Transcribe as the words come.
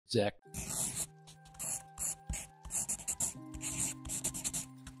Zach.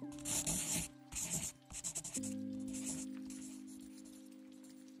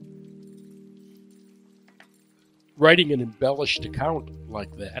 Writing an embellished account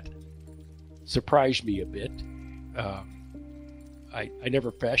like that surprised me a bit. I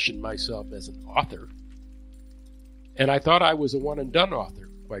never fashioned myself as an author, and I thought I was a one-and-done author,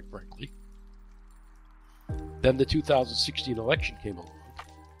 quite frankly. Then the 2016 election came along,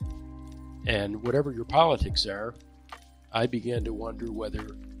 and whatever your politics are, I began to wonder whether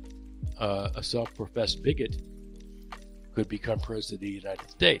a self-professed bigot could become president of the United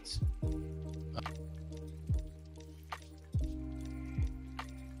States.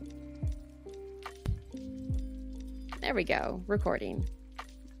 There we go, recording.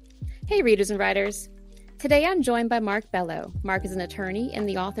 Hey, readers and writers. Today I'm joined by Mark Bello. Mark is an attorney and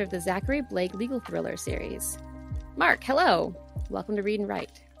the author of the Zachary Blake legal thriller series. Mark, hello. Welcome to Read and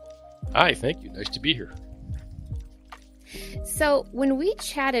Write. Hi, thank you. Nice to be here. So, when we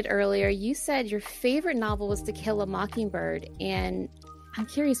chatted earlier, you said your favorite novel was To Kill a Mockingbird, and I'm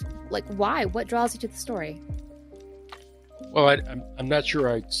curious, why? What draws you to the story? Well, I'm not sure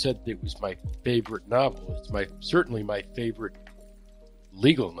I said it was my favorite novel. It's certainly my favorite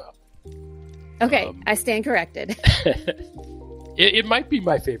legal novel. Okay, I stand corrected. It might be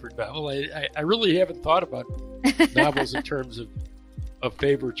my favorite novel. I really haven't thought about novels in terms of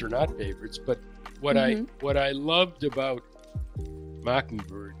favorites or not favorites. But what I loved about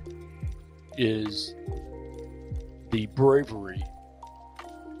Mockingbird is the bravery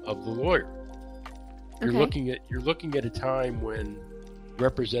of the lawyer. You're looking at a time when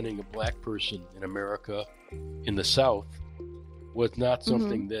representing a black person in America in the South was not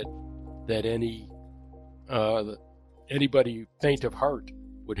something that anybody faint of heart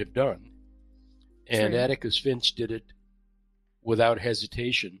would have done. And Atticus Finch did it without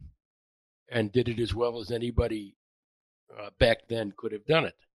hesitation and did it as well as anybody back then could have done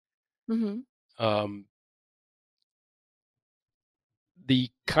it.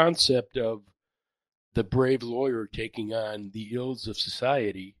 The concept of the brave lawyer taking on the ills of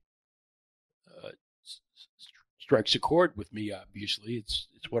society strikes a chord with me. Obviously, it's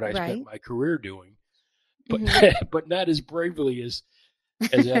what I spent my career doing, but but not as bravely as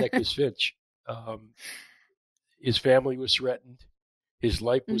Atticus Finch. His family was threatened. His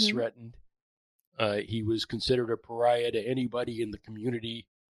life was threatened. He was considered a pariah to anybody in the community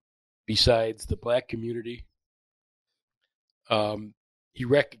besides the black community. He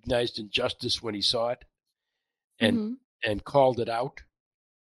recognized injustice when he saw it and called it out.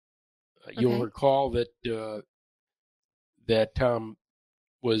 You'll recall that Tom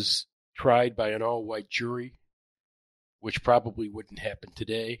was tried by an all-white jury, which probably wouldn't happen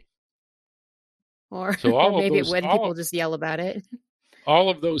today. Or maybe it would. People just yell about it. All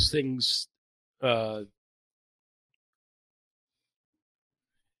of those things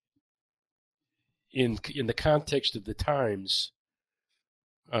in the context of the times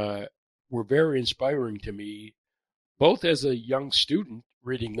were very inspiring to me, both as a young student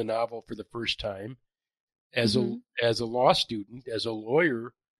reading the novel for the first time, as a law student, as a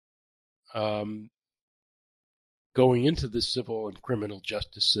lawyer, going into the civil and criminal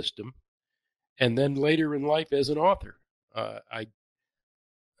justice system, and then later in life as an author.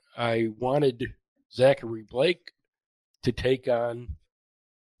 I wanted Zachary Blake to take on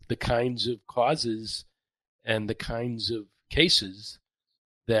the kinds of causes and the kinds of cases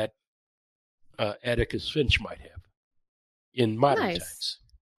that Atticus Finch might have in modern times.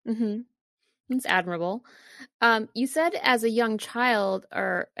 It's admirable. You said as a young child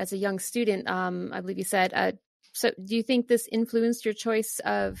or as a young student, I believe you said, so do you think this influenced your choice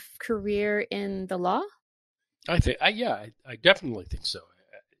of career in the law? I definitely think so.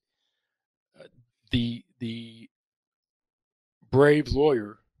 The brave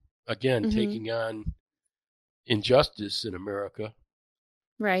lawyer, again, taking on injustice in America,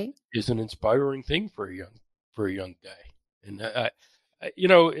 is an inspiring thing for a young guy. And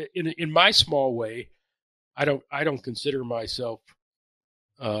in my small way, I don't consider myself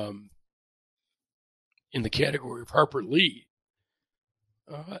in the category of Harper Lee,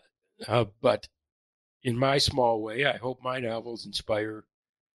 but in my small way, I hope my novels inspire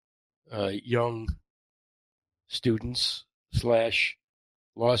young students /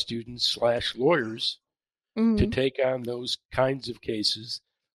 law students / lawyers to take on those kinds of cases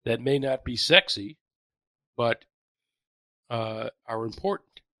that may not be sexy, but are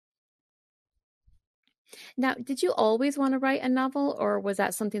important. Now, did you always want to write a novel, or was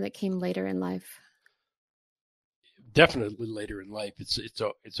that something that came later in life? Definitely later in life.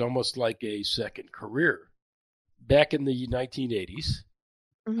 It's almost like a second career. Back in the 1980s,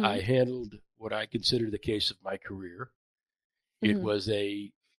 Mm-hmm. I handled what I consider the case of my career. It Mm-hmm. was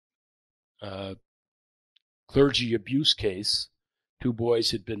a uh, clergy abuse case. Two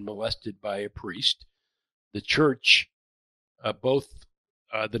boys had been molested by a priest. The church, both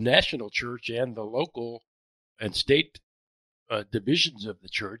the national church and the local and state divisions of the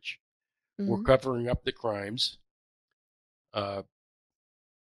church, were Mm-hmm. covering up the crimes, uh,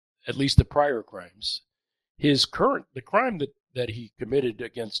 at least the prior crimes. The crime that he committed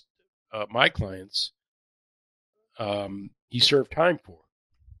against my clients, he served time for.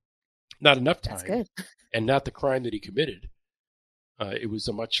 Not enough That's time, good. and not the crime that he committed. It was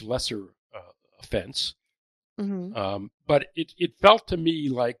a much lesser offense. Mm-hmm. But it felt to me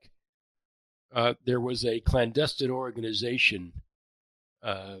like there was a clandestine organization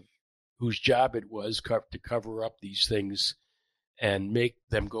uh, whose job it was to cover up these things and make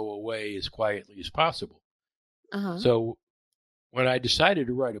them go away as quietly as possible. Uh-huh. So when I decided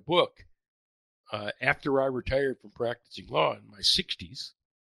to write a book, after I retired from practicing law in my 60s,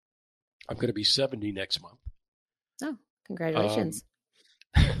 I'm going to be 70 next month. Oh, Um, congratulations.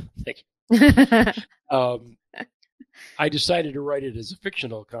 thank you. I decided to write it as a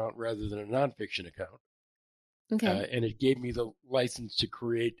fictional account rather than a nonfiction account. Okay. And it gave me the license to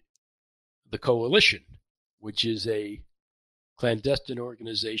create the Coalition, which is a clandestine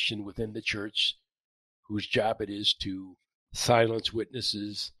organization within the church whose job it is to silence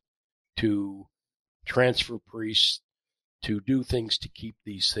witnesses, to transfer priests, to do things to keep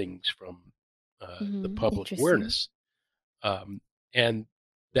these things from the Mm-hmm. public Interesting. awareness. And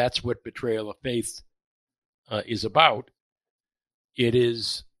that's what Betrayal of Faith is about. It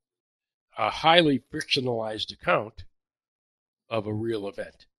is a highly fictionalized account of a real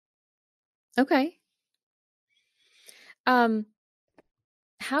event. Okay. Um,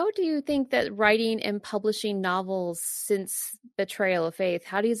 how do you think that writing and publishing novels since Betrayal of Faith,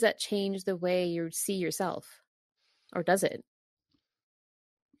 how does that change the way you see yourself? Or does it?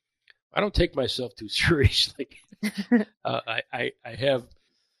 I don't take myself too seriously. I have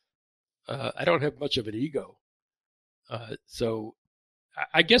I don't have much of an ego, so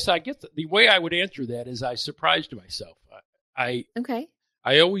I guess the way I would answer that is I surprised myself. I Okay.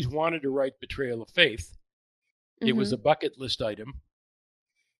 I always wanted to write Betrayal of Faith. It was Mm-hmm. a bucket list item.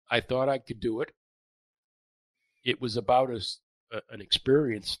 I thought I could do it. It was about an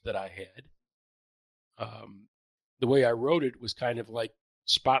experience that I had. The way I wrote it was kind of like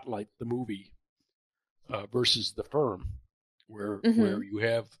Spotlight, the movie, versus The Firm, Mm-hmm. where you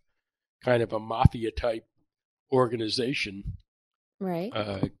have kind of a mafia type organization Right.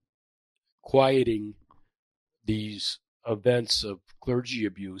 uh, quieting these events of clergy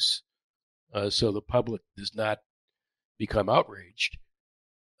abuse so the public does not become outraged.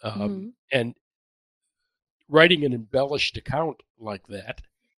 Mm-hmm. And writing an embellished account like that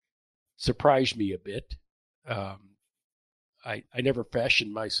surprised me a bit. Um, I never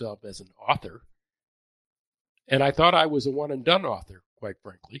fashioned myself as an author, and I thought I was a one and done author, quite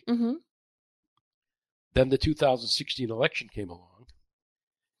frankly. Mm-hmm. Then the 2016 election came along,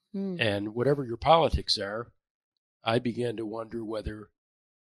 Mm. and whatever your politics are, I began to wonder whether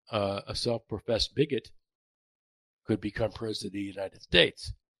a self professed bigot could become president of the United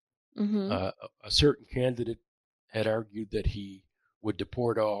States. Mm-hmm. Uh, a certain candidate had argued that he would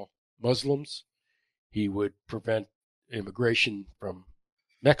deport all Muslims, he would prevent immigration from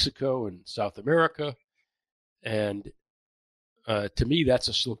Mexico and South America, and to me, that's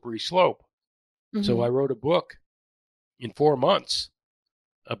a slippery slope. So Mm-hmm. I wrote a book in 4 months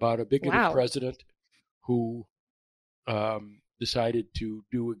about a bigoted Wow. president who decided to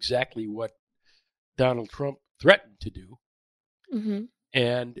do exactly what Donald Trump threatened to do. Mm-hmm.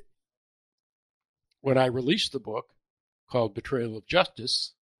 And when I released the book called Betrayal of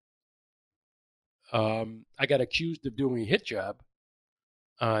Justice, I got accused of doing a hit job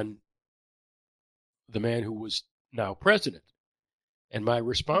on the man who was now president. And my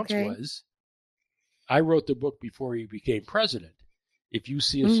response Okay. was, I wrote the book before he became president. If you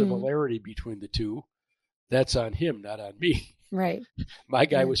see a Mm-hmm. similarity between the two, that's on him, not on me. Right. My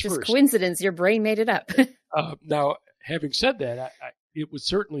guy Yeah. was Just first. coincidence. Your brain made it up. Now, having said that, it was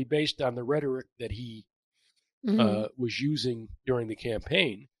certainly based on the rhetoric that he Mm-hmm. was using during the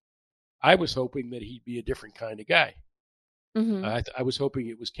campaign. I was hoping that he'd be a different kind of guy. Mm-hmm. I was hoping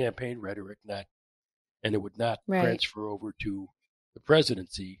it was campaign rhetoric, and it would not Right. transfer over to the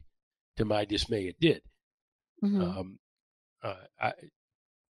presidency. To my dismay, it did. Mm-hmm. Um, I,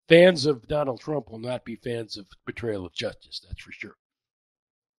 fans of Donald Trump will not be fans of Betrayal of Justice. That's for sure.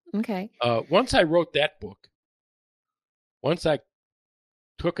 Okay. Once I wrote that book, once I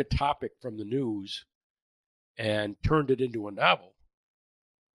took a topic from the news and turned it into a novel,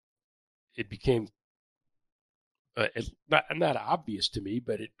 it became not obvious to me,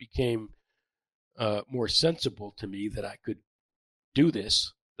 but it became more sensible to me that I could do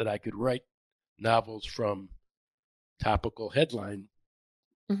this, that I could write novels from topical headline,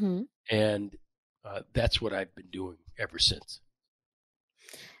 and that's what I've been doing ever since.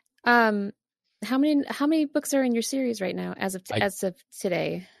 How many books are in your series right now as of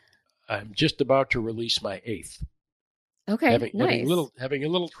today? I'm just about to release my 8th. Okay, nice. Having a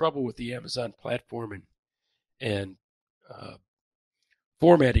little trouble with the Amazon platform and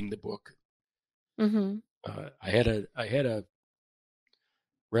formatting the book. I had a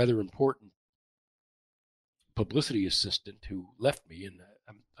rather important publicity assistant who left me, and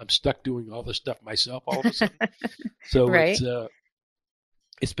I'm stuck doing all this stuff myself all of a sudden. So right.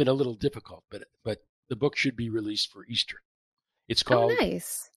 It's been a little difficult, but the book should be released for Easter. It's called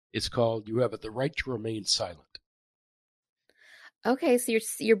nice. It's called You Have the Right to Remain Silent. Okay, so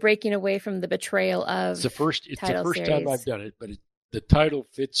you're breaking away from the betrayal of it's the first series. time I've done it, but the title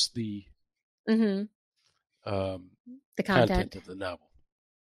fits the content of the novel.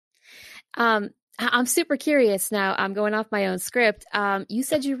 I'm super curious now. I'm going off my own script. You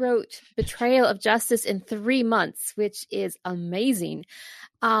said you wrote Betrayal of Justice in 3 months, which is amazing.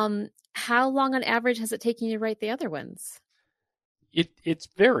 How long on average has it taken you to write the other ones? It's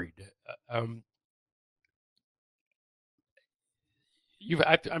varied. I'm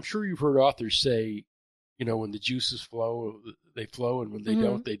sure you've heard authors say, when the juices flow, they flow, and when they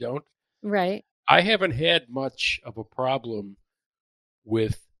don't, they don't. Right. I haven't had much of a problem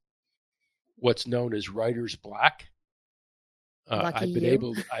with what's known as writer's block. I've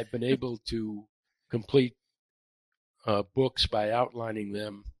been able to complete books by outlining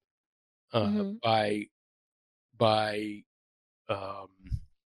them by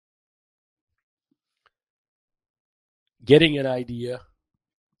getting an idea,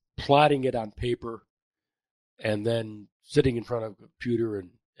 plotting it on paper, and then sitting in front of a computer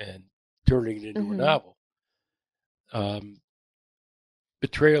and turning it into a novel.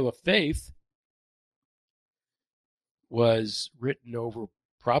 Betrayal of Faith was written over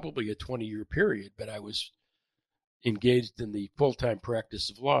probably a 20-year period, but I was engaged in the full-time practice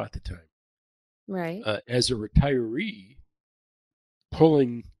of law at the time. Right. As a retiree,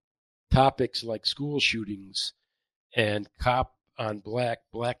 pulling topics like school shootings and cop on Black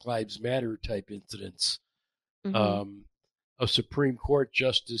Lives Matter type incidents, a Supreme Court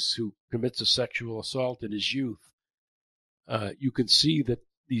justice who commits a sexual assault in his youth, you can see that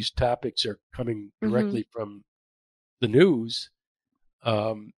these topics are coming directly from the news,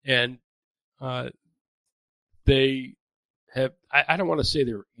 and they have. I don't want to say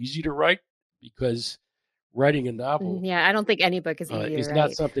they're easy to write, because writing a novel, I don't think any book is easy to write.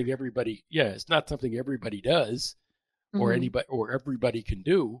 Not something everybody. Yeah, it's not something everybody does, or everybody can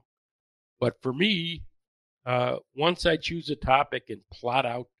do. But for me, once I choose a topic and plot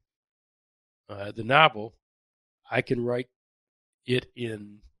out the novel, I can write it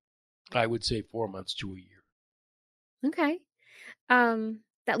in, I would say, 4 months to a year. Okay.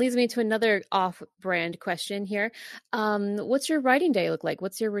 That leads me to another off-brand question here. What's your writing day look like?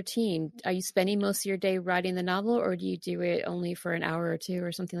 What's your routine? Are you spending most of your day writing the novel, or do you do it only for an hour or two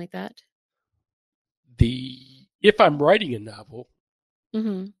or something like that? If I'm writing a novel,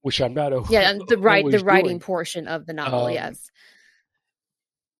 which I'm not the writing portion of the novel, yes.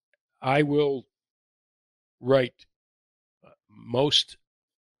 I will write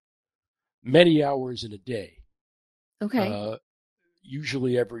many hours in a day. Okay.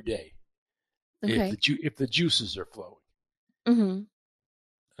 Usually every day. Okay. If the juices are flowing.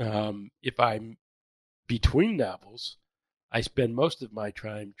 If I'm between novels, I spend most of my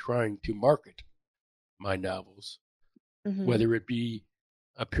time trying to market my novels, whether it be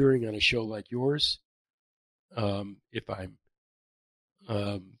appearing on a show like yours, if I'm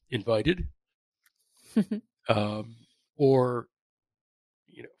invited, or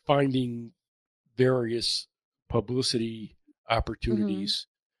finding various publicity opportunities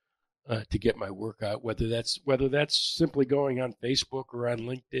to get my work out, whether that's simply going on Facebook or on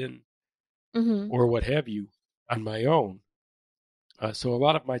LinkedIn or what have you on my own. So a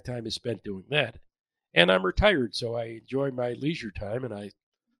lot of my time is spent doing that. And I'm retired, so I enjoy my leisure time, and I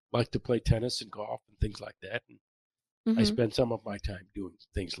like to play tennis and golf and things like that. And I spend some of my time doing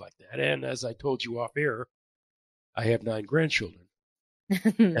things like that. And as I told you off air, I have 9 grandchildren,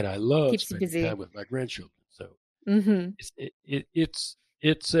 and I love spending time with my grandchildren. So it's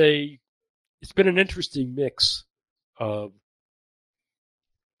been an interesting mix of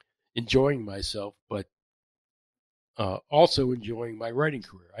enjoying myself, but also enjoying my writing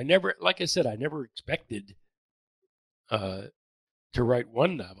career. Like I said, I never expected to write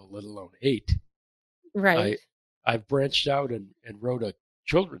one novel, let alone 8. Right. I've branched out and wrote a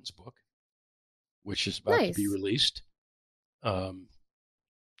children's book, which is about to be Nice. released. Do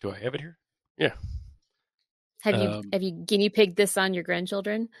I have it here? Yeah. Have you guinea pigged this on your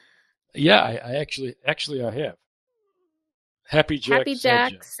grandchildren? Yeah, I actually I have. Happy Jack, Happy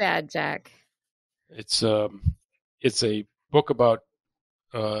Jack, Sad Jack. It's a book about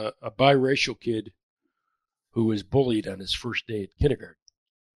a biracial kid who was bullied on his first day at kindergarten.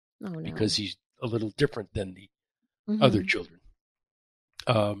 Oh, no. Because he's a little different than the other children.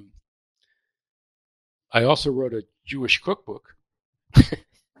 I also wrote a Jewish cookbook,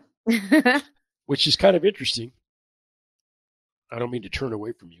 which is kind of interesting. I don't mean to turn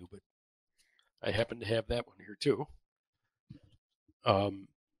away from you, but I happen to have that one here too.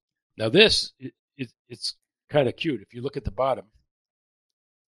 Now this, it's kind of cute. If you look at the bottom,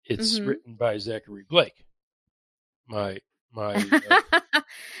 it's written by Zachary Blake. My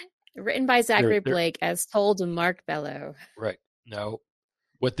written by Zachary Blake, as told to Mark Bello. Right. Now,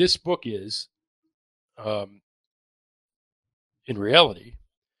 what this book is, in reality,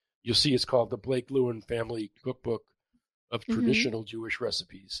 you'll see it's called the Blake Lewin Family Cookbook of Traditional Jewish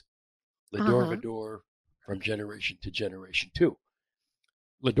Recipes, Lador Vador, from Generation to Generation 2.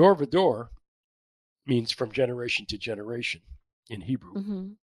 Lador Vador means from generation to generation in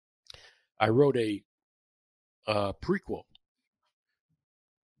Hebrew. I wrote a prequel,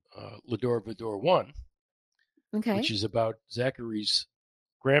 Lador Vador 1, which is about Zachary's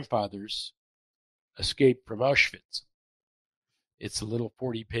grandfather's escape from Auschwitz. It's a little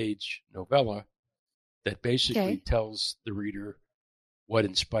 40-page novella that basically tells the reader what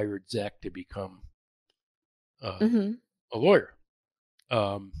inspired Zach to become a lawyer,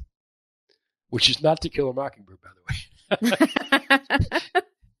 which is not To Kill a Mockingbird, by the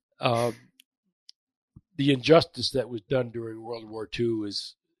way. The injustice that was done during World War II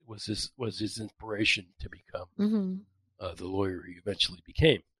was his inspiration to become the lawyer he eventually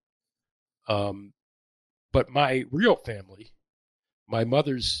became. But my real family, my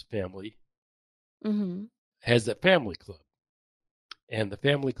mother's family, has a family club. And the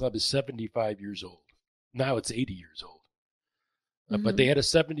family club is 75 years old. Now it's 80 years old. But they had a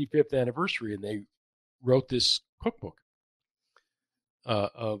 75th anniversary, and they wrote this cookbook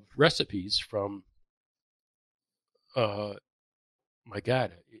of recipes from, my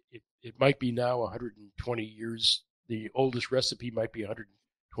God, it might be now 120 years. The oldest recipe might be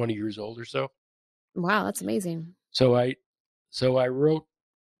 120 years old or so. Wow, that's amazing. So I wrote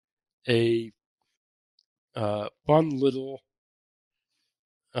a fun little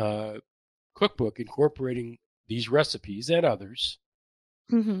cookbook incorporating these recipes and others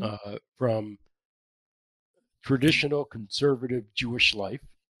from traditional conservative Jewish life,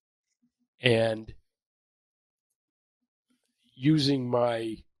 and using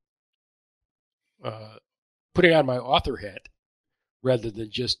my putting on my author hat rather than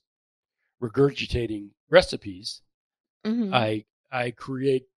just regurgitating recipes. I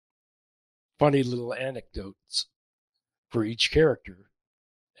create funny little anecdotes for each character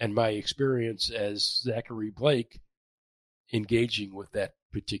and my experience as Zachary Blake engaging with that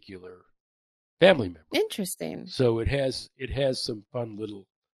particular family member. Interesting. So it has some fun little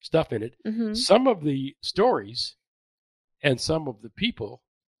stuff in it. Some of the stories and some of the people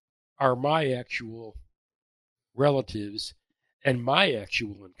are my actual relatives and my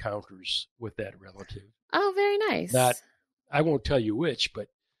actual encounters with that relative. Oh, very nice. I won't tell you which, but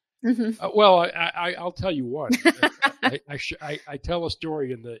well, I'll tell you one. I tell a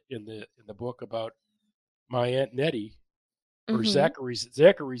story in the book about my Aunt Nettie, or Zachary's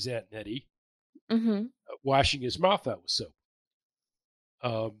Aunt Nettie, washing his mouth out with soap.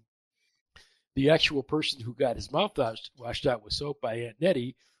 The actual person who got his mouth washed out with soap by Aunt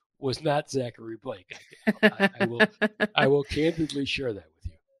Nettie was not Zachary Blake. I will candidly share that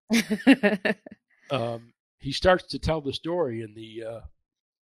with you. He starts to tell the story in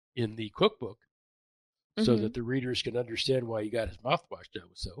the cookbook so that the readers can understand why he got his mouth washed out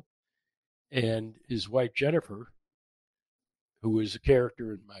with soap. And his wife, Jennifer, who is a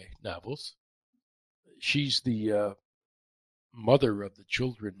character in my novels, she's the mother of the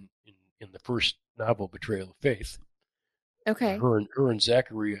children in the first novel, Betrayal of Faith. Okay. Her and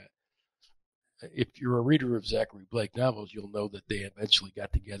Zachary, if you're a reader of Zachary Blake novels, you'll know that they eventually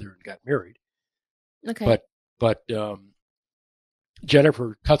got together and got married. Okay. But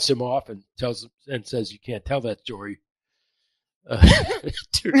Jennifer cuts him off and says you can't tell that story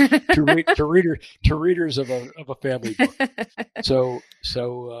to readers of a family book. So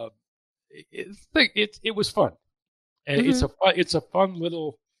it was fun, and it's a fun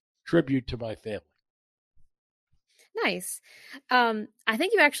little tribute to my family. Nice. I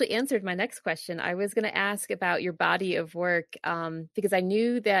think you actually answered my next question. I was going to ask about your body of work because I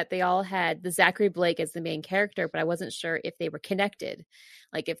knew that they all had the Zachary Blake as the main character, but I wasn't sure if they were connected,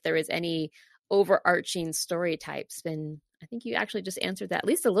 like if there was any overarching story types. And I think you actually just answered that at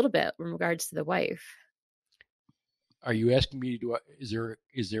least a little bit in regards to the wife. Are you asking me? Is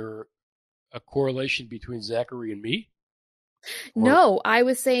there a correlation between Zachary and me? Or No, I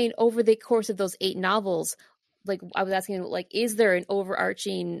was saying over the course of those 8 novels, like I was asking, like, is there an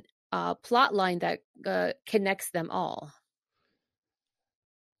overarching plot line that connects them all?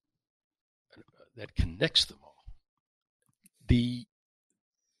 that connects them all? The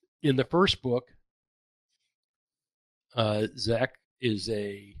In the first book, Zach is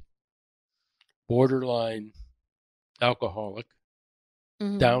a borderline alcoholic,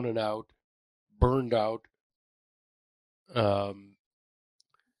 down and out, burned out, um,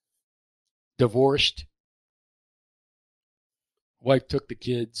 divorced. Wife took the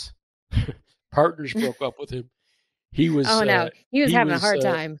kids. Partners broke up with him. He was Oh no, he was he having a was hard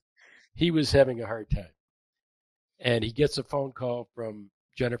time. he was having a hard time, and he gets a phone call from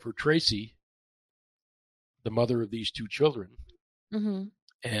Jennifer Tracy, the mother of these two children,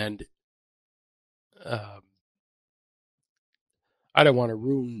 and um, I don't want to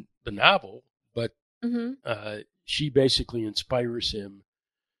ruin the novel, but she basically inspires him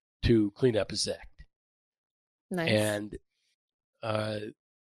to clean up his act. Nice. And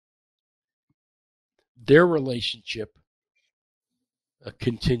their relationship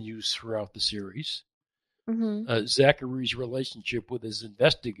continues throughout the series. Zachary's relationship with his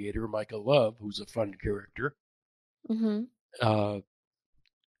investigator, Michael Love, who's a fun character,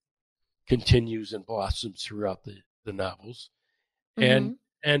 continues and blossoms throughout the novels. And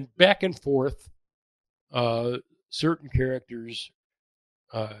back and forth, certain characters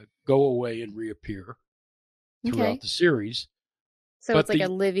go away and reappear throughout the series. So it's like a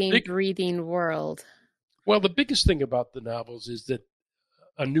living, breathing world. Well, the biggest thing about the novels is that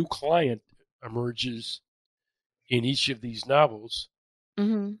a new client emerges in each of these novels.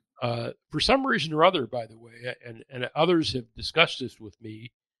 For some reason or other, by the way, and others have discussed this with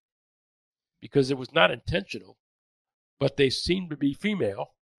me because it was not intentional, but they seem to be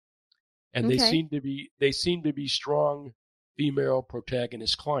female, and they seem to be strong female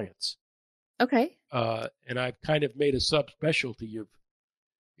protagonist clients. Okay. And I've kind of made a subspecialty of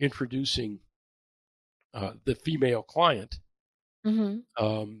introducing the female client. And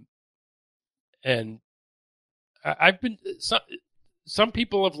I've been some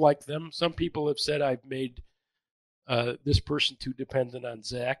people have liked them. Some people have said I've made this person too dependent on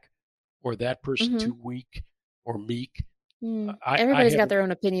Zach, or that person too weak or meek. Everybody's got their own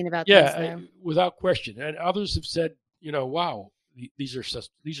opinion about this. Yeah, without question. And others have said, wow, these are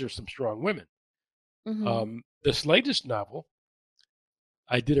some strong women. This latest novel,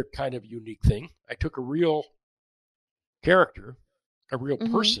 I did a kind of unique thing. I took a real character, a real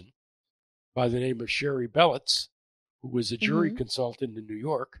person by the name of Sherry Bellitz, who was a jury consultant in New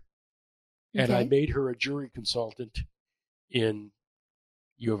York, and I made her a jury consultant in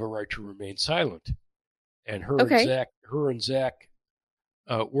You Have a Right to Remain Silent. And her and Zach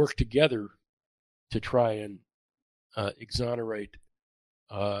worked together to try and exonerate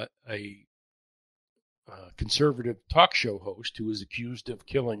a conservative talk show host who was accused of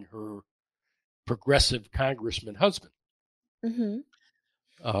killing her progressive congressman husband.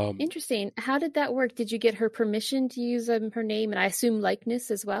 Interesting. How did that work? Did you get her permission to use her name and I assume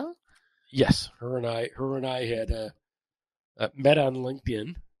likeness as well? Yes, her and I had met on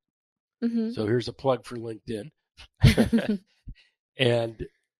LinkedIn. So here's a plug for LinkedIn. And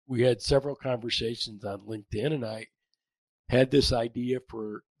we had several conversations on LinkedIn, and I had this idea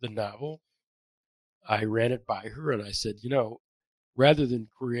for the novel. I ran it by her, and I said, rather than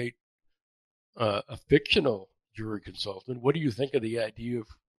create a fictional jury consultant, what do you think of the idea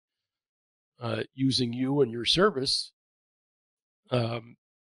of using you and your service and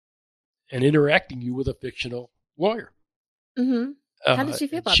interacting you with a fictional lawyer? How did she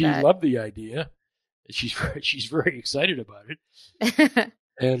feel about that? She loved the idea. She's very excited about it,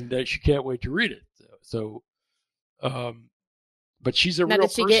 and she can't wait to read it. So, but she's a real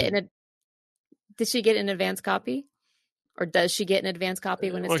person. Did she get an advance copy, or does she get an advance copy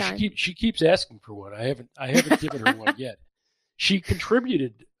when it's time? She keeps asking for one. I haven't given her one yet. She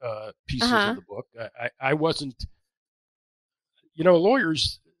contributed pieces of the book. I wasn't.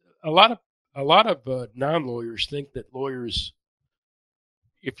 Lawyers. A lot of non-lawyers think that lawyers,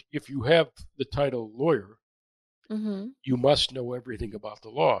 if you have the title lawyer, you must know everything about the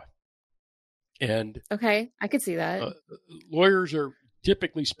law. And I could see that. Lawyers are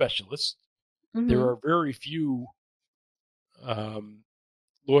typically specialists. There are very few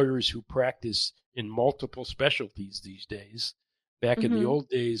lawyers who practice in multiple specialties these days. Back in the old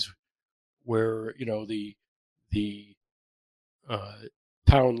days, where the uh,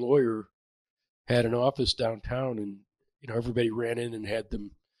 town lawyer had an office downtown, and everybody ran in and had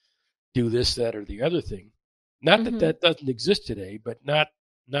them do this, that, or the other thing. Not that that doesn't exist today, but not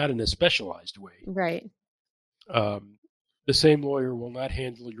in a specialized way. Right. The same lawyer will not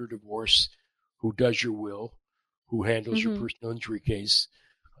handle your divorce, who does your will, who handles your personal injury case,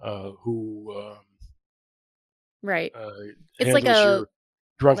 who right. It's handles like your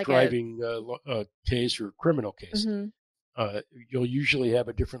drunk like driving case or criminal case. Mm-hmm. You'll usually have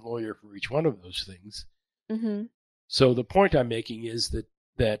a different lawyer for each one of those things. Mm-hmm. So the point I'm making is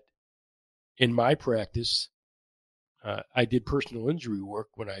that in my practice, I did personal injury work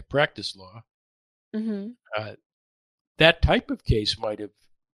when I practiced law. Mm-hmm. That type of case might have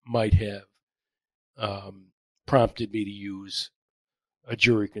prompted me to use a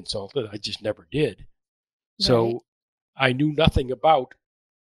jury consultant. I just never did. So Right. I knew nothing about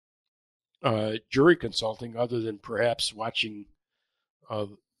jury consulting other than perhaps watching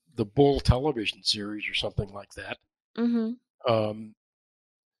the Bull television series or something like that. Mm-hmm. Um,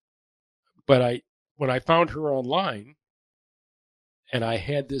 but when I found her online, and I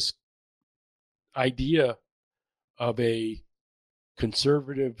had this idea of a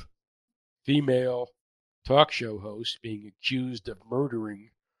conservative female talk show host being accused of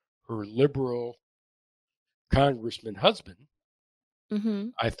murdering her liberal congressman husband,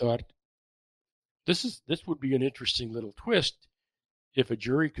 I thought this would be an interesting little twist if a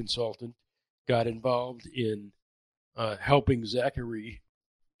jury consultant got involved in helping Zachary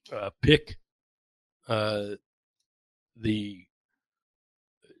pick the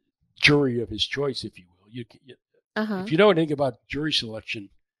jury of his choice, if you will. If you know anything about jury selection,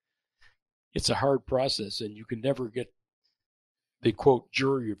 it's a hard process, and you can never get the quote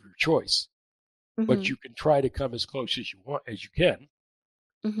jury of your choice, but you can try to come as close as you can.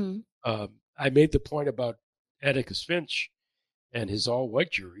 I made the point about Atticus Finch and his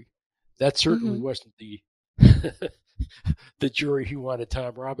all-white jury. That certainly wasn't the the jury he wanted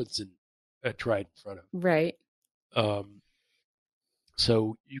Tom Robinson tried in front of. Right.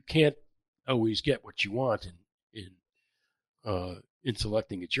 So you can't always get what you want in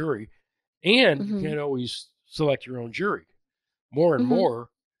selecting a jury, and you can't always select your own jury. More and more,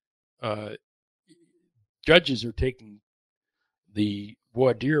 judges are taking the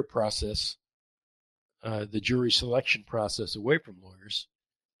voir dire process, the jury selection process, away from lawyers.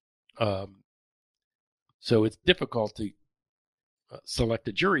 So it's difficult to select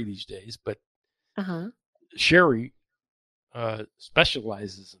a jury these days. But Sherry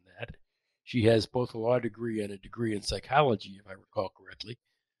specializes in that. She has both a law degree and a degree in psychology, if I recall correctly.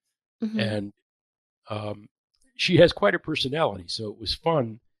 And she has quite a personality. So it was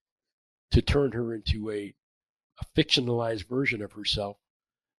fun to turn her into a fictionalized version of herself.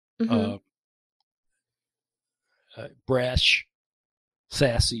 Brash,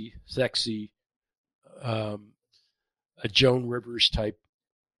 sassy, sexy, a Joan Rivers type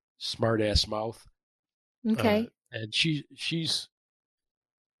smart-ass mouth. Okay. And she's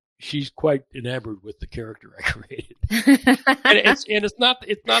quite enamored with the character I created. and it's not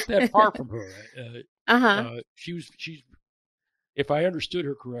that far from her. She's if I understood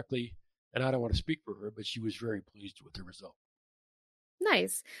her correctly, and I don't want to speak for her, but she was very pleased with the result.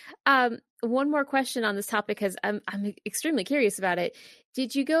 Nice. One more question on this topic, because I'm extremely curious about it.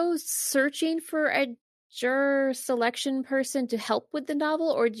 Did you go searching for a juror selection person to help with the novel,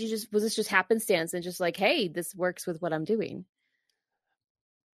 or was this just happenstance and just like, hey, this works with what I'm doing?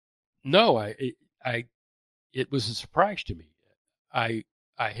 No, it was a surprise to me. I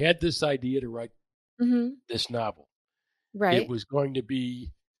had this idea to write this novel. Right. It was going to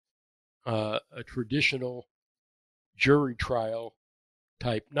be a traditional jury trial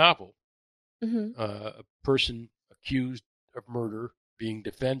type novel. A person accused of murder being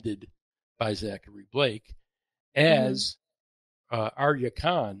defended by Zachary Blake, as Arya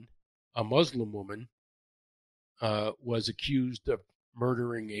Khan, a Muslim woman, was accused of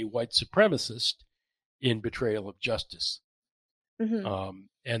murdering a white supremacist in Betrayal of Justice. And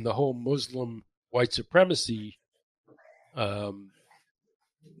the whole Muslim white supremacy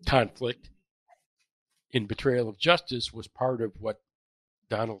conflict in Betrayal of Justice was part of what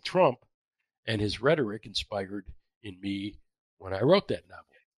Donald Trump and his rhetoric inspired in me when I wrote that novel.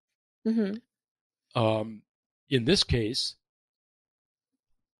 In this case,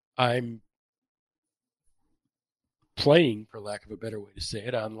 I'm playing, for lack of a better way to say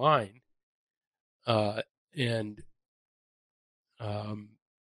it, online, and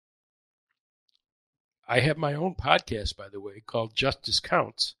I have my own podcast, by the way, called Justice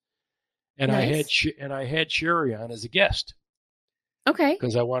Counts, and Nice. I had Sherry on as a guest. Okay.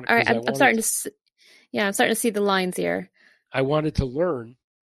 Because I want All right. because I I'm wanted starting to. Yeah, I'm starting to see the lines here. I wanted to learn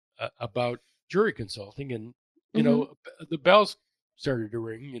about jury consulting, and Mm-hmm. the bells started to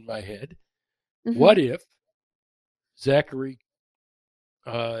ring in my head. Mm-hmm. What if Zachary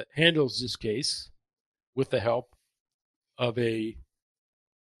handles this case with the help of a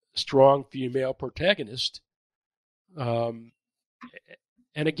strong female protagonist? Um,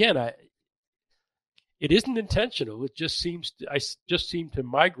 and again, it isn't intentional. It just I just seem to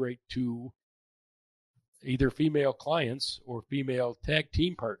migrate to either female clients or female tag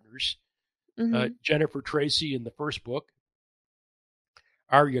team partners. Mm-hmm. Jennifer Tracy in the first book,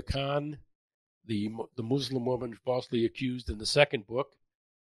 Arya Khan, the Muslim woman falsely accused in the second book,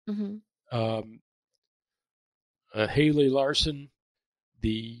 Mm-hmm. um, Haley Larson,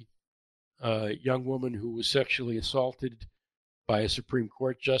 the young woman who was sexually assaulted by a Supreme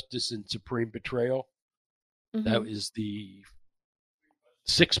Court justice in Supreme Betrayal. That Mm-hmm. is the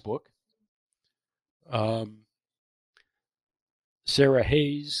sixth book. Sarah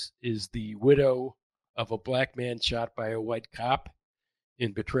Hayes is the widow of a black man shot by a white cop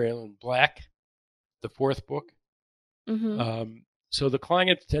in Betrayal in Black, the fourth book. Mm-hmm. So the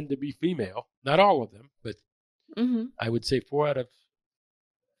clients tend to be female, not all of them, but Mm-hmm. I would say 4 out of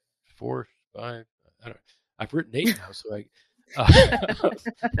 4, 5. I don't. I've written 8 now, so I.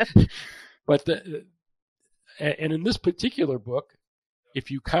 But and in this particular book, if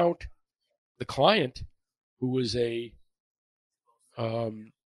you count the client, who was a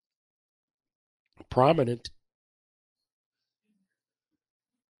prominent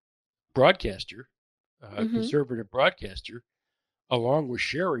broadcaster, Mm-hmm. conservative broadcaster, along with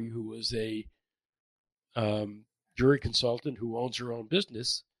Sherry, who was a jury consultant who owns her own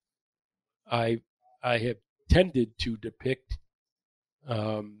business, I have tended to depict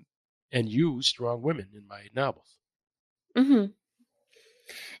and use strong women in my novels. Mm-hmm.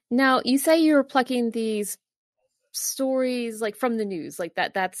 Now, you say you were plucking these stories like from the news, like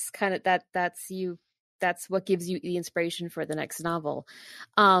that's kind of that's you, that's what gives you the inspiration for the next novel.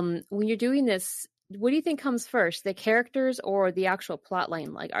 When you're doing this, what do you think comes first, the characters or the actual plot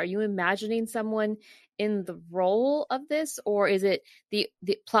line? Like, are you imagining someone in the role of this, or is it the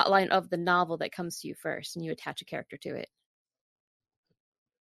plot line of the novel that comes to you first and you attach a character to it?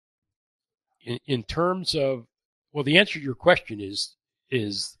 In terms of, well, the answer to your question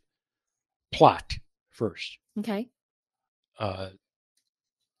is plot first. Okay.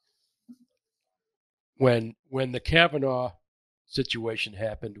 When the Kavanaugh situation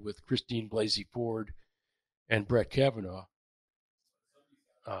happened with Christine Blasey Ford and Brett Kavanaugh,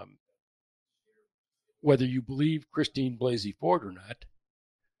 whether you believe Christine Blasey Ford or not,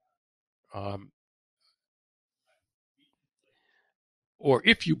 or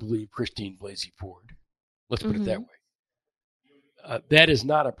if you believe Christine Blasey Ford, let's put it that way, that is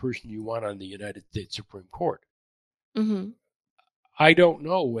not a person you want on the United States Supreme Court. Mm-hmm. I don't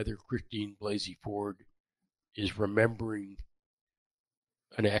know whether Christine Blasey Ford is remembering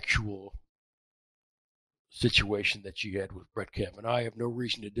an actual situation that she had with Brett Kavanaugh. I have no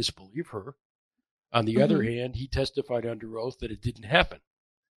reason to disbelieve her. On the other Mm-hmm. hand, he testified under oath that it didn't happen.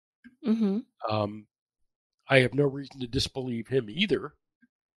 Mm-hmm. I have no reason to disbelieve him either.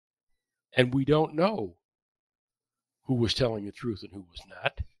 And we don't know who was telling the truth and who was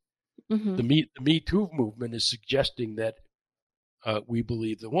not. Mm-hmm. The Me Too movement is suggesting that we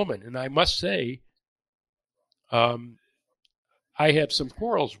believe the woman. And I must say, I have some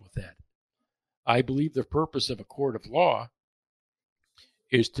quarrels with that. I believe the purpose of a court of law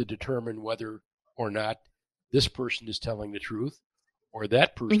is to determine whether or not this person is telling the truth or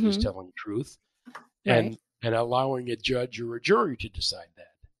that person is Mm-hmm. telling the truth, Right. and allowing a judge or a jury to decide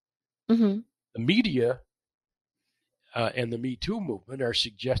that. Mm-hmm. The media and the Me Too movement are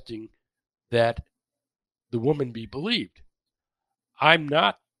suggesting that the woman be believed. I'm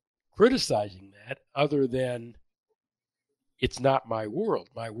not criticizing that, other than it's not my world.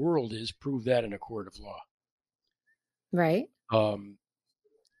 My world is prove that in a court of law. Right.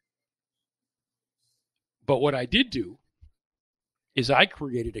 But what I did do is I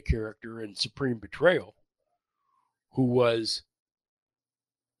created a character in Supreme Betrayal who was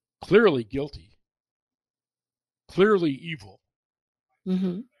clearly guilty, clearly evil,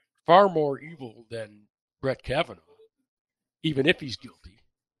 Mm-hmm. far more evil than Brett Kavanaugh, even if he's guilty.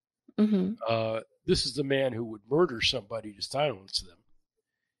 Mm-hmm. This is the man who would murder somebody to silence them.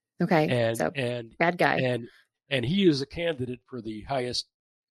 Okay. And So and bad guy. and he is a candidate for the highest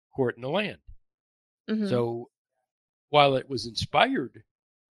court in the land. Mm-hmm. So while it was inspired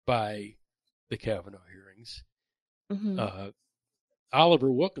by the Kavanaugh hearings. Mm-hmm.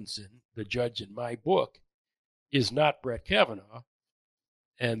 Oliver Wilkinson, the judge in my book, is not Brett Kavanaugh.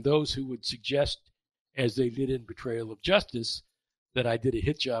 And those who would suggest, as they did in Betrayal of Justice, that I did a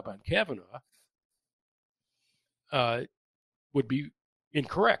hit job on Kavanaugh would be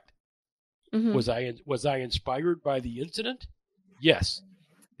incorrect. Mm-hmm. Was I inspired by the incident? Yes.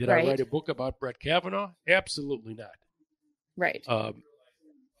 Did I write a book about Brett Kavanaugh? Absolutely not. Right.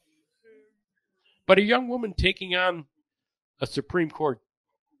 But a young woman taking on a Supreme Court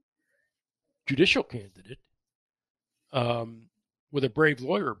judicial candidate with a brave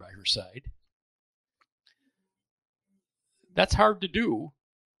lawyer by her side, that's hard to do,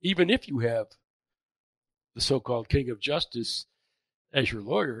 even if you have the so-called King of Justice as your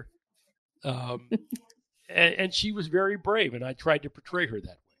lawyer. And she was very brave, and I tried to portray her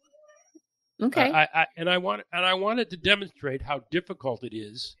that way. Okay. I wanted to demonstrate how difficult it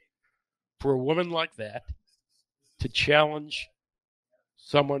is for a woman like that to challenge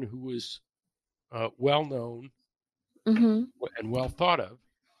someone who is well known Mm-hmm. and well thought of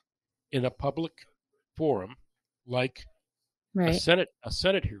in a public forum like a Senate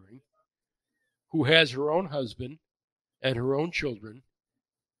hearing, who has her own husband and her own children,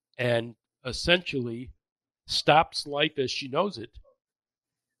 and essentially stops life as she knows it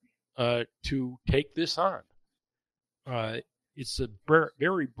to take this on. It's a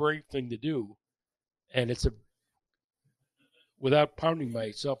very brave thing to do, and it's without pounding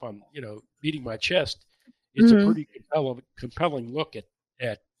myself on, beating my chest, it's a pretty compelling look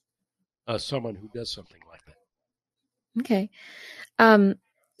at someone who does something like that. Okay.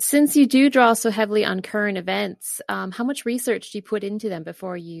 Since you do draw so heavily on current events, how much research do you put into them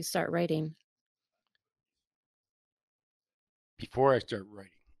before you start writing? Before I start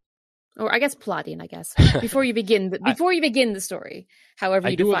writing, or I guess plotting, before you begin the story, however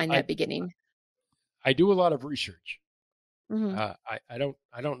you define that beginning. I do a lot of research. Mm-hmm. I don't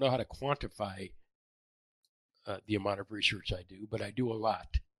know how to quantify the amount of research I do, but I do a lot.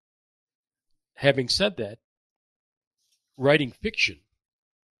 Having said that, writing fiction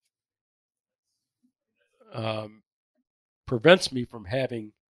prevents me from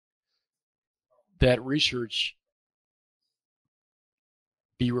having that research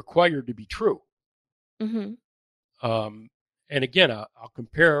be required to be true. Mm-hmm. And again, I'll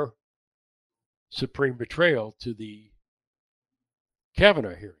compare Supreme Betrayal to the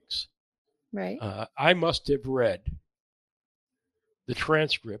Kavanaugh hearings. Right. I must have read the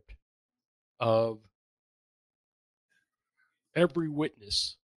transcript of every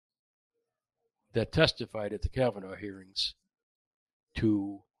witness that testified at the Kavanaugh hearings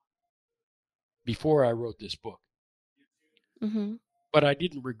before I wrote this book. Mm-hmm. But I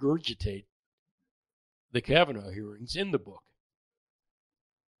didn't regurgitate the Kavanaugh hearings in the book.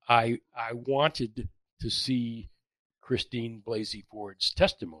 I wanted to see Christine Blasey Ford's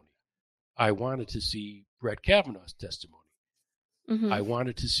testimony. I wanted to see Brett Kavanaugh's testimony. Mm-hmm. I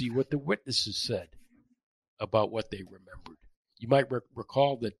wanted to see what the witnesses said about what they remembered. You might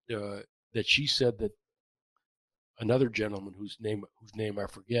recall that she said that another gentleman whose name I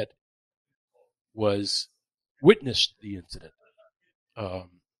forget witnessed the incident. And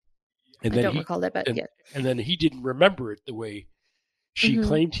I don't recall that, but yeah. And then he didn't remember it the way she Mm-hmm.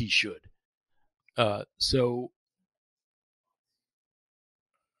 claimed he should. So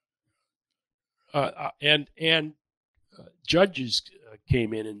judges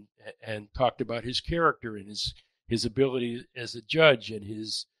came in and talked about his character and his ability as a judge and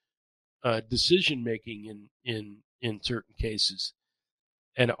his decision making in certain cases,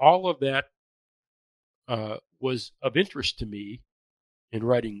 and all of that was of interest to me in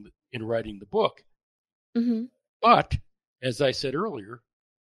writing the book. Mm-hmm. But as I said earlier,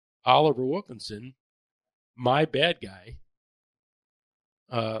 Oliver Wilkinson, my bad guy,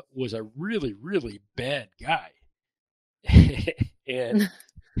 was a really, really bad guy. and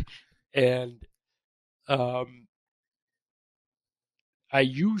I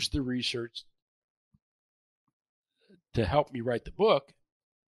used the research to help me write the book,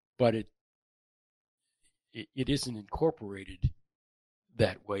 but it isn't incorporated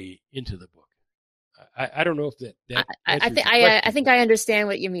that way into the book. I don't know if that I think I understand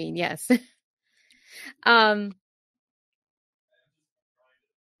what you mean. Yes. Sorry,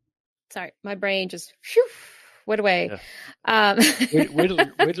 my brain just went away. Yeah.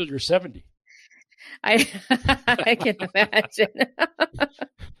 Wait till you're 70. I can imagine.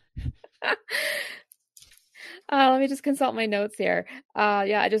 Let me just consult my notes here.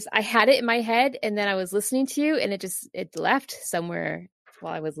 I had it in my head, and then I was listening to you, and it left somewhere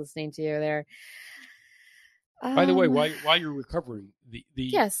while I was listening to you there. By the way, while you're recovering,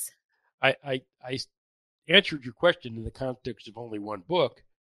 yes, I answered your question in the context of only one book.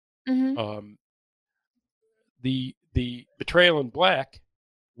 Mm-hmm. The Betrayal in Black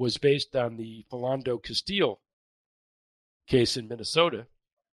was based on the Philando Castile case in Minnesota,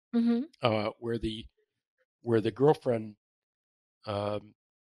 Mm-hmm. where the girlfriend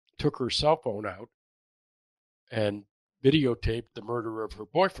took her cell phone out and videotaped the murder of her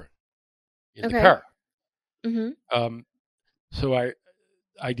boyfriend in the Okay. car. Mm-hmm. So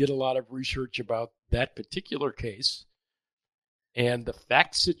I did a lot of research about that particular case, and the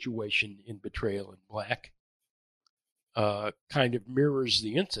fact situation in Betrayal in Black kind of mirrors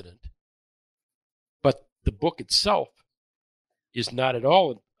the incident, but the book itself is not at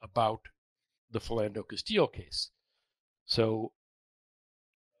all about the Philando Castile case. So,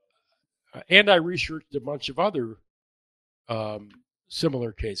 and I researched a bunch of other um,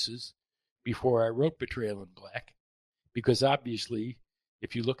 similar cases before I wrote Betrayal in Black, because obviously,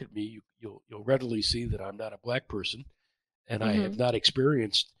 if you look at me, you'll readily see that I'm not a black person, and I have Mm-hmm. not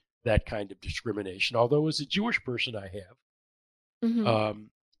experienced that kind of discrimination. Although as a Jewish person, I have. Mm-hmm. Um,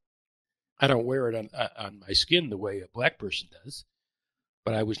 I don't wear it on my skin the way a black person does,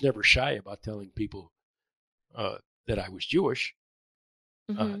 but I was never shy about telling people uh, that I was Jewish,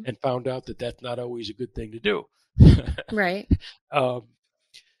 Mm-hmm. and found out that that's not always a good thing to do. Right. um,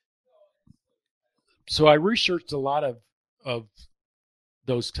 so I researched a lot of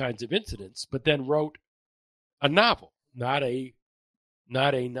those kinds of incidents, but then wrote a novel, not a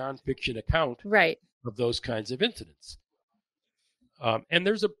nonfiction account Right. of those kinds of incidents. And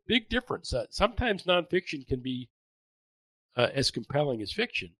there's a big difference. Sometimes nonfiction can be as compelling as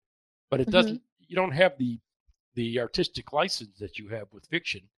fiction, but it Mm-hmm. doesn't. You don't have the artistic license that you have with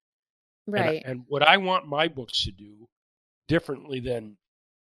fiction. Right. And what I want my books to do differently than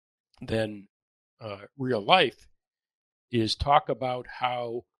real life is talk about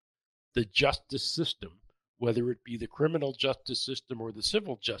how the justice system, whether it be the criminal justice system or the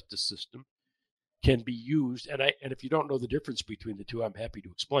civil justice system, can be used. And if you don't know the difference between the two, I'm happy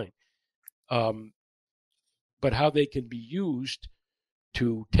to explain. Um, but how they can be used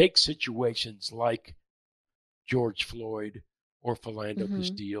to take situations like George Floyd or Philando Mm-hmm.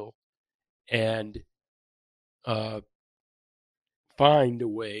 Castile and uh, find a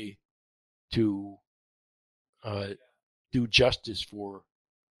way to uh, do justice for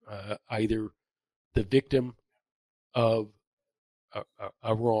either the victim of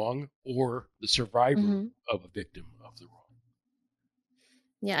a wrong or the survivor Mm-hmm. of a victim of the wrong.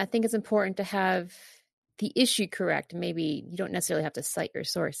 Yeah, I think it's important to have the issue correct. Maybe you don't necessarily have to cite your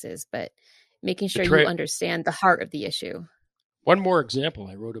sources, but making sure you Betrayal. understand the heart of the issue. One more example: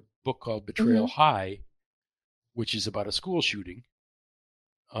 I wrote a book called Betrayal Mm-hmm. High, which is about a school shooting,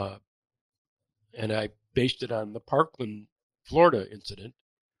 uh, and I based it on the Parkland, Florida incident,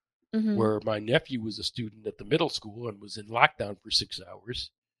 Mm-hmm. where my nephew was a student at the middle school and was in lockdown for 6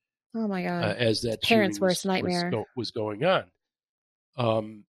 hours Oh my God. as that Parents' shooting worst nightmare. was going on.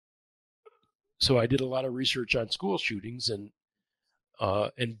 Um, so I did a lot of research on school shootings and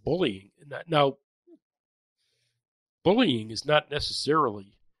bullying. Now, bullying is not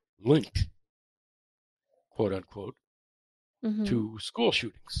necessarily linked, quote unquote, Mm-hmm. to school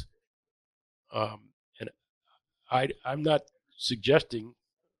shootings. And I'm not suggesting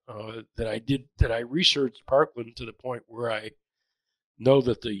that I researched Parkland to the point where I know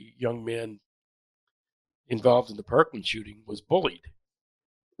that the young man involved in the Parkland shooting was bullied.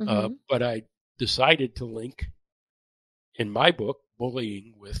 Mm-hmm. But I decided to link in my book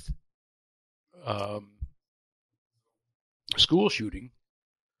bullying with um, school shooting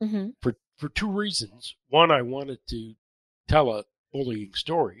Mm-hmm. for two reasons. One, I wanted to tell a bullying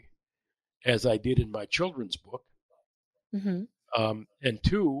story, as I did in my children's book. Mm-hmm. And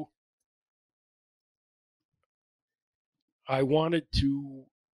two, I wanted to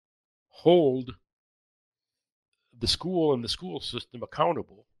hold the school and the school system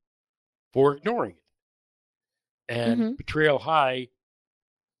accountable for ignoring it. And Mm-hmm. Betrayal High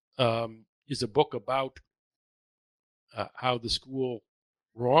is a book about how the school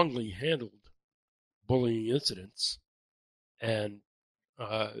wrongly handled bullying incidents and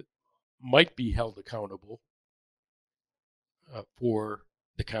uh, might be held accountable for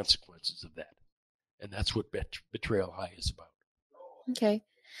the consequences of that. And that's what Betrayal High is about. Okay.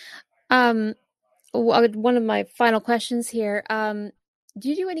 Um, one of my final questions here. Do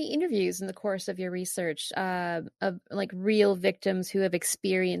you do any interviews in the course of your research of like real victims who have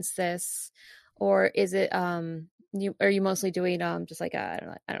experienced this, or is it are you mostly doing just like I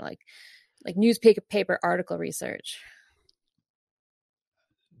don't know, like newspaper article research?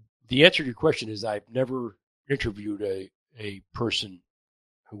 The answer to your question is I've never interviewed a person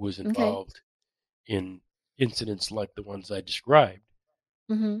who was involved in incidents like the ones I described.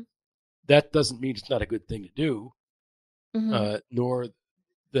 That doesn't mean it's not a good thing to do, nor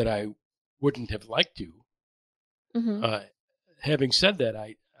that I wouldn't have liked to. Having said that,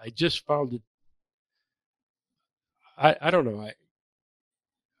 I just found it, I don't know,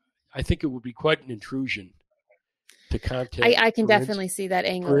 I think it would be quite an intrusion to contact. I can definitely see that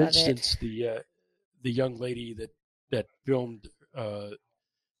angle of it. For instance, the young lady that filmed the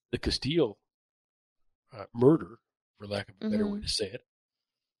Castile murder, for lack of a better way to say it.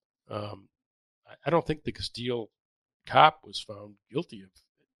 I don't think the Castile cop was found guilty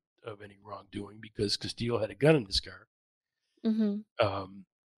of any wrongdoing because Castile had a gun in his car.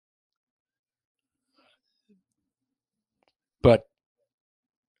 But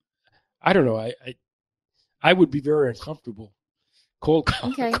I don't know. I would be very uncomfortable cold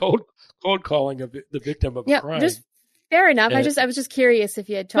calling the victim of a crime. Just fair enough. I was just curious if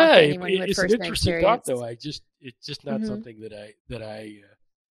you had talked to anyone who had first experience. It's an interesting thought, though. It's just not something that I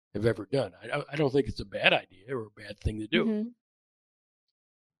have ever done. I don't think it's a bad idea or a bad thing to do.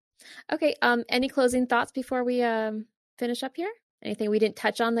 Okay. Any closing thoughts before we finish up here? Anything we didn't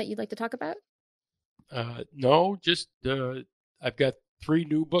touch on that you'd like to talk about? No, just I've got 3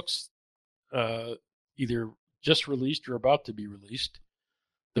 new books, either just released or about to be released.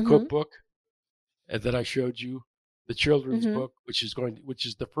 The cookbook that I showed you, the children's book, which is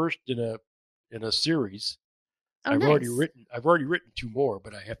the first in a series. Oh, I've nice. already written 2 more,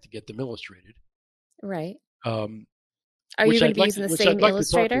 but I have to get them illustrated. Right. Are you going to be using the same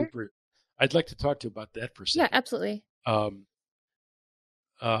illustrator? I'd like to talk to you about that for a second. Yeah, absolutely. And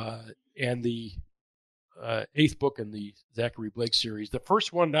the 8th book in the Zachary Blake series, the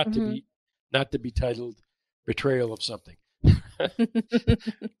first one not to be titled "Betrayal of Something."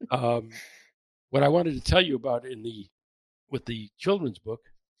 What I wanted to tell you about with the children's book,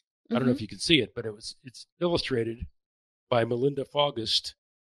 I don't know if you can see it, but it's illustrated by Melinda Faugust,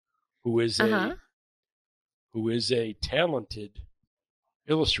 who is a talented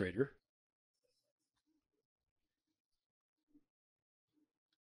illustrator.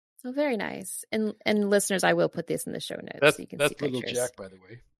 So very nice. And listeners, I will put this in the show notes so you can see pictures. That's little Jack, by the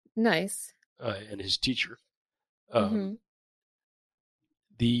way. Nice. And his teacher.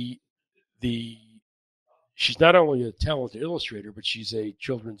 She's not only a talented illustrator, but she's a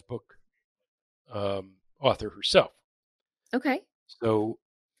children's book author herself. Okay. So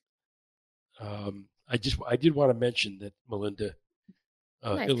I did want to mention that Melinda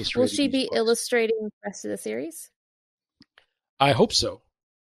illustrated. Will she be books. illustrating the rest of the series? I hope so.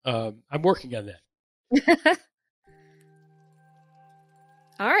 I'm working on that.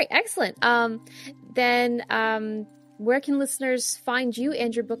 All right, excellent. Then where can listeners find you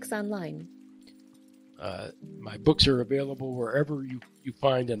and your books online? My books are available wherever you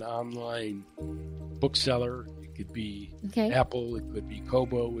find an online bookseller. It could be Apple, it could be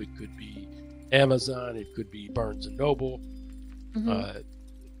Kobo, it could be Amazon, it could be Barnes and Noble.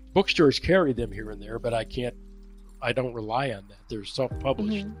 Bookstores carry them here and there, but I don't rely on that. They're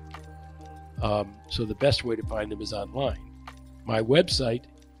self-published. So the best way to find them is online. My website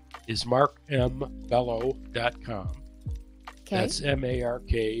is markmbello.com. That's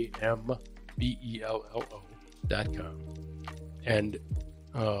MarkMbello.com. And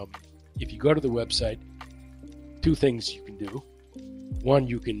if you go to the website, 2 things you can do. One,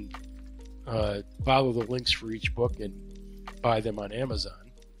 you can follow the links for each book and buy them on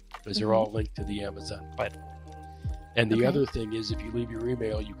Amazon, because they're all linked to the Amazon platform. And the other thing is, if you leave your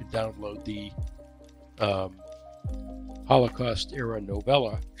email, you can download the Holocaust-era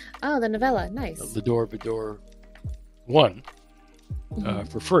novella. Oh, the novella. Nice. The Door Vidor 1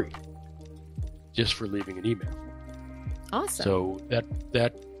 for free, just for leaving an email. Awesome. So that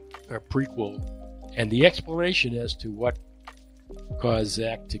prequel and the explanation as to what caused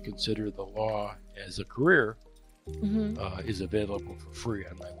Zach to consider the law as a career is available for free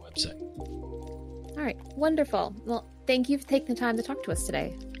on my website. All right. Wonderful. Well, thank you for taking the time to talk to us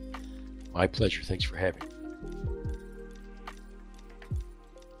today. My pleasure. Thanks for having me.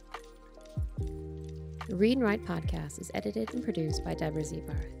 The Read and Write podcast is edited and produced by Deborah Z.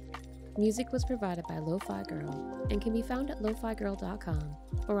 Barth. Music was provided by Lofi Girl and can be found at lofigirl.com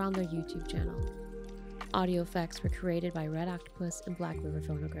or on their YouTube channel. Audio effects were created by Red Octopus and Black River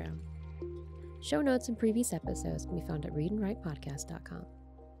Phonogram. Show notes and previous episodes can be found at readandwritepodcast.com.